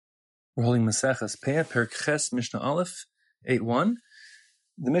We're holding Maseches Peah, Perek Ches, Mishna Aleph, 8.1.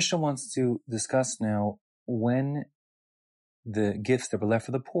 The Mishnah wants to discuss now when the gifts that were left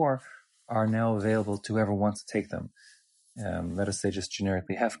for the poor are now available to whoever wants to take them. Let us say just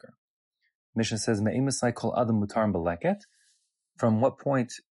generically Hefker. Mishnah says, Me'imasai kol adam mutarim beleket. From what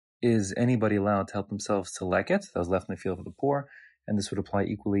point is anybody allowed to help themselves to leket, that was left in the field for the poor, and this would apply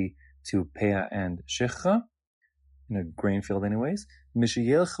equally to Peah and Shechcha, in a grain field anyways.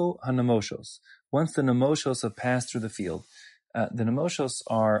 Mishiyelchu hanamoshos. Once the namoshos have passed through the field, the namoshos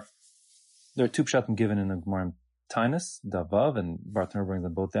there are two pshatim given in the Gemara Tainus, Davav, and Bartanur brings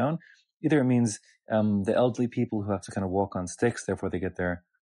them both down. Either it means the elderly people who have to kind of walk on sticks, therefore they get there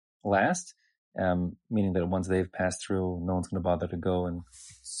last, meaning that once they've passed through, no one's going to bother to go and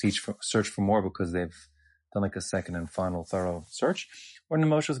search for more because they've done like a second and final thorough search. Or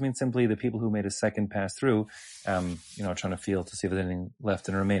namoshos means simply the people who made a second pass through, trying to feel to see if there's anything left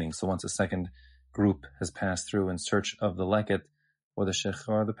in the remaining. So once a second group has passed through in search of the leket or the shech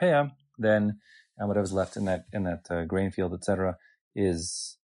or the peah, then whatever's left in that grain field, etc.,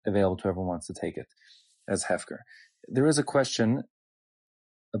 is available to whoever wants to take it as hefker. There is a question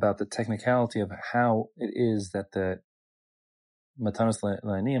about the technicality of how it is that the matanos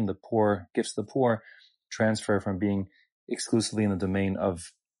la'aniyim, the poor gifts to the poor, transfer from being exclusively in the domain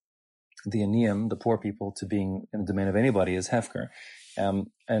of the aniyim, the poor people, to being in the domain of anybody as hefker.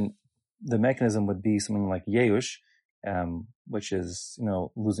 And the mechanism would be something like yeush, which is,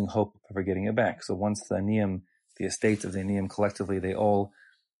 losing hope of ever getting it back. So once the aniyim, the estates of the aniyim collectively, they all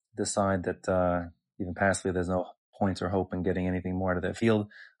decide that even passively there's no point or hope in getting anything more out of their field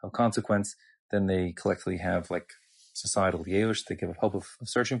of consequence, then they collectively have like societal yeush, they give up hope of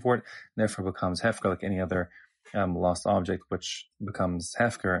searching for it, and therefore becomes hefker like any other lost object, which becomes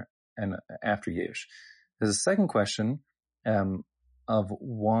hefker and after yeush. There's a second question of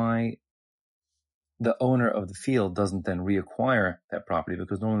why the owner of the field doesn't then reacquire that property,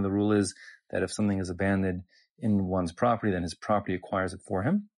 because normally the rule is that if something is abandoned in one's property, then his property acquires it for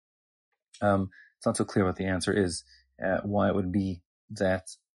him. It's not so clear what the answer is, why it would be that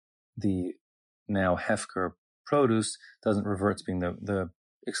the now hefker produce doesn't revert to being the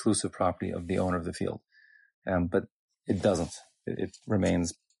exclusive property of the owner of the field. But it doesn't. It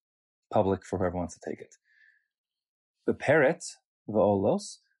remains public for whoever wants to take it. The peret, the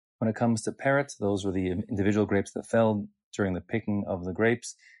olos, when it comes to peret, those were the individual grapes that fell during the picking of the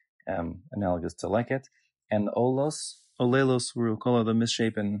grapes, analogous to leket. And the olelos were called the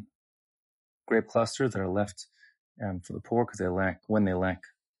misshapen grape clusters that are left for the poor because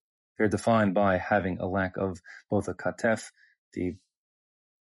they're defined by having a lack of both a katef, the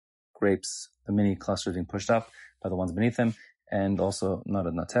grapes, the mini clusters being pushed up by the ones beneath them, and also not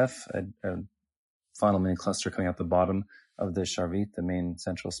a natef, a final mini cluster coming out the bottom of the sharvit, the main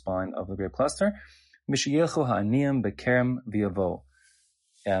central spine of the grape cluster. Mishiyelchu ha'aniyim bekerem v'yavo.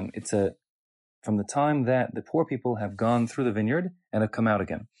 It's from the time that the poor people have gone through the vineyard and have come out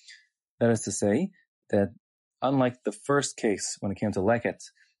again. That is to say that unlike the first case when it came to leket,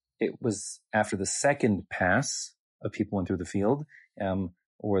 it was after the second pass of people went through the field,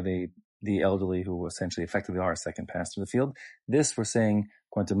 or the elderly who essentially effectively are a second pass through the field. This, we're saying,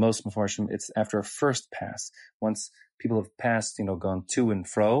 according to most Mefarshim, it's after a first pass. Once people have passed, gone to and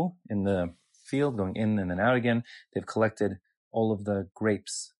fro in the field, going in and then out again, they've collected all of the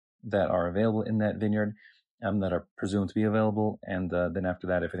grapes that are available in that vineyard, that are presumed to be available, and then after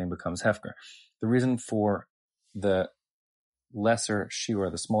that, everything becomes hefker. The reason for the lesser shiur,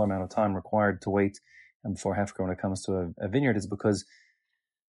 the smaller amount of time required to wait before hefker when it comes to a vineyard, is because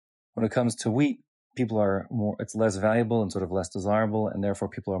when it comes to wheat, it's less valuable and sort of less desirable, and therefore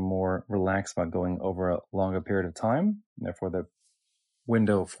people are more relaxed about going over a longer period of time. And therefore, the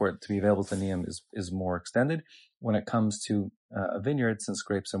window for it to be available to Niyam is more extended. When it comes to a vineyard, since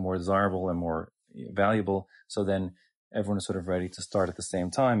grapes are more desirable and more valuable, so then everyone is sort of ready to start at the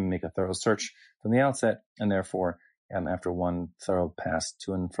same time and make a thorough search from the outset, and therefore, after one thorough pass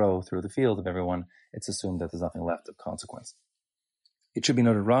to and fro through the field of everyone, it's assumed that there's nothing left of consequence. It should be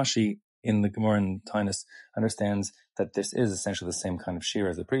noted, Rashi in the Gemara in Tainus understands that this is essentially the same kind of shear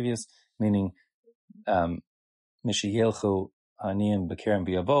as the previous, meaning Mishiyelchu Haniyim Bekerem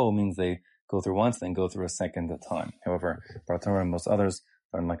Biyavo means they go through once, then go through a second at a time. However, Bartanur and most others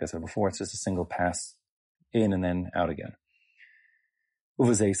learn, like I said before, it's just a single pass in and then out again.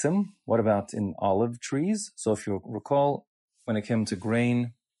 Uvazesim, what about in olive trees? So if you recall, when it came to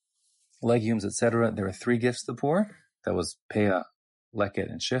grain, legumes, etc., there were three gifts to the poor. That was peah, leket,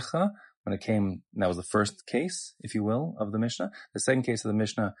 and shechcha. That was the first case, if you will, of the Mishnah. The second case of the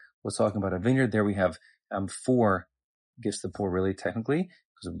Mishnah was talking about a vineyard. There we have four gifts to the poor, really, technically,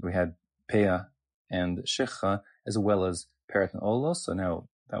 because we had Peah and Shikha, as well as Peret and Olos. So now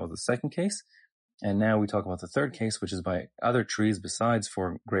that was the second case. And now we talk about the third case, which is by other trees besides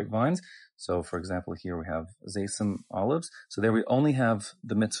for grapevines. So, for example, here we have Zaysim olives. So there we only have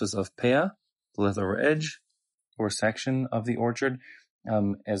the mitzvahs of Peah, the lower edge or section of the orchard,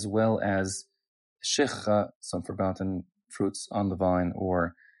 as well as Shikha, some forgotten fruits on the vine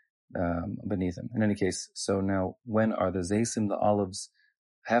or beneath them. In any case, so now when are the Zaysim, the olives,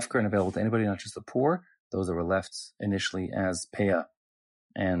 hefker and available to anybody, not just the poor? Those that were left initially as Peah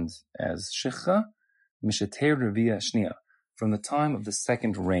and as Shikha, Mishater rgba shnia, from the time of the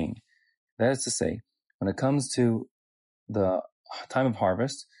second rain. That is to say, when it comes to the time of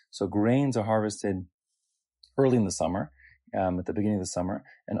harvest, so grains are harvested early in the summer, at the beginning of the summer,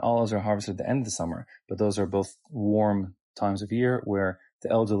 and olives are harvested at the end of the summer, but those are both warm times of year where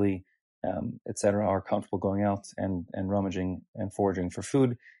the elderly, etc., are comfortable going out and rummaging and foraging for food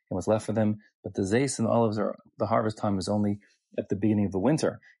and what's left for them. But the zayis and the olives the harvest time is only at the beginning of the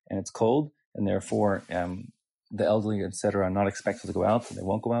winter, and it's cold, and therefore the elderly, etc., are not expected to go out. They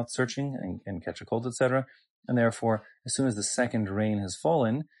won't go out searching and catch a cold, etc. And therefore, as soon as the second rain has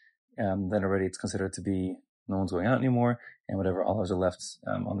fallen, then already it's considered to be no one's going out anymore, and whatever olives are left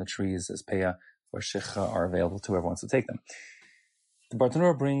on the trees as Peah or Shikha are available to whoever wants to take them. The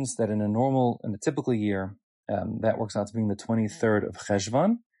Bartanura brings that in a typical year, that works out to being the 23rd of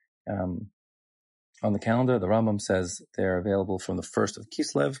Cheshvan. On the calendar, the Rambam says they're available from the 1st of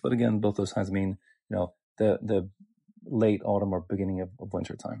Kislev, but again, both those times mean, the late autumn or beginning of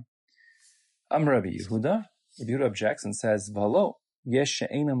winter time. Rabbi Yehuda objects and says, V'alo, yesh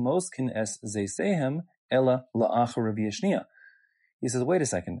she'ena moskin es zeisehem ela la'achar rgba shnia. He says, wait a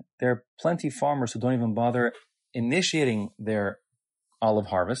second, there are plenty of farmers who don't even bother initiating their olive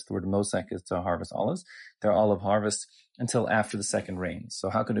harvest. The word mosek is to harvest olives. Their olive harvest until after the second rain. So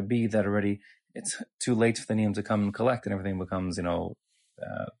how could it be that already it's too late for the Niyam to come and collect and everything becomes,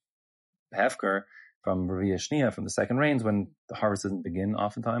 hefker from rgba shnia, from the second rains, when the harvest doesn't begin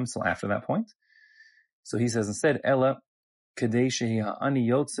oftentimes till after that point? So he says instead, Ella kadei shehi ha'ani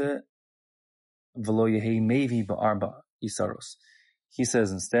yotze v'lo yehi mevi ba'arba isaros. He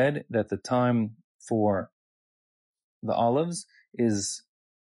says instead that the time for the olives is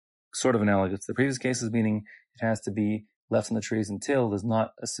sort of analogous to the previous cases, meaning it has to be left on the trees until there's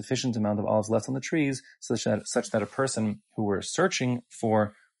not a sufficient amount of olives left on the trees, such that a person who were searching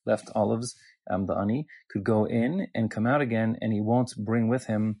for left olives, the ani, could go in and come out again, and he won't bring with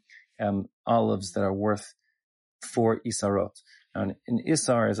him olives that are worth 4 isarot. Now, an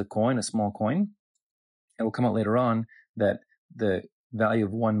isar is a coin, a small coin. It will come out later on that the value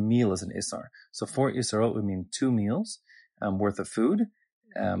of 1 meal is an isar. So 4 isarot would mean 2 meals worth of food.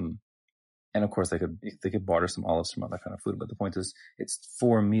 And of course, they could barter some olives from other kind of food. But the point is, it's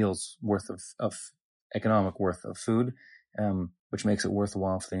 4 meals worth of economic worth of food, which makes it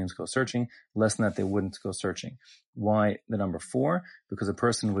worthwhile for the Indians to go searching. Less than that, they wouldn't go searching. Why the number 4? Because a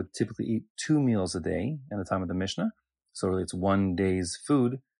person would typically eat 2 meals a day in the time of the Mishna. So really, it's 1 day's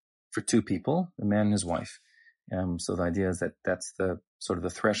food for 2 people, a man and his wife. So the idea is that that's the sort of the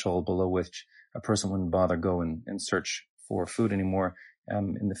threshold below which a person wouldn't bother go and search for food anymore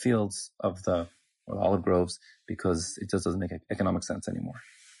in the fields of the olive groves, because it just doesn't make economic sense anymore.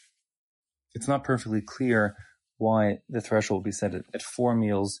 It's not perfectly clear why the threshold will be set at 4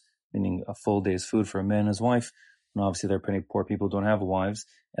 meals, meaning a full day's food for a man and his wife. And obviously there are plenty of poor people who don't have wives,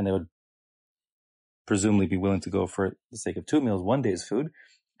 and they would presumably be willing to go for the sake of 2 meals, 1 day's food.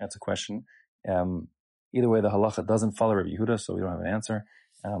 That's a question. Either way, the halacha doesn't follow Rabbi Yehuda, so we don't have an answer.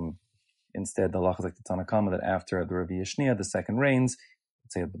 Instead, the halacha is like the Tanna Kama, that after the rgba shnia, the second rains,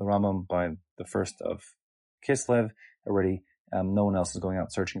 let's say the Rambam, by the 1st of Kislev, already no one else is going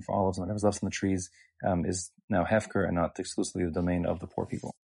out searching for olives, and whatever's left in the trees is now hefker and not exclusively the domain of the poor people.